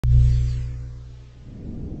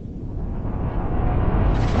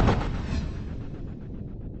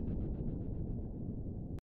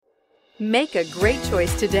Make a great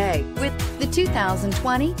choice today with the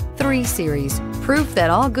 2020 3 Series. Proof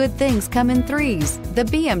that all good things come in threes. The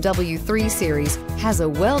BMW 3 Series has a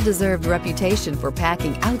well-deserved reputation for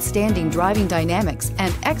packing outstanding driving dynamics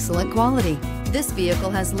and excellent quality. This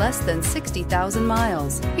vehicle has less than 60,000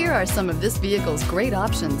 miles. Here are some of this vehicle's great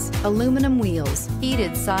options: aluminum wheels,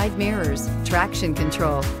 heated side mirrors, traction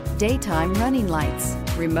control, daytime running lights,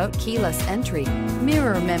 remote keyless entry,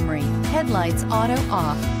 mirror memory, headlights auto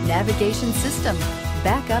off, navigation system,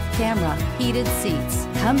 backup camera, heated seats.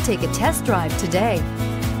 Come take a test drive today.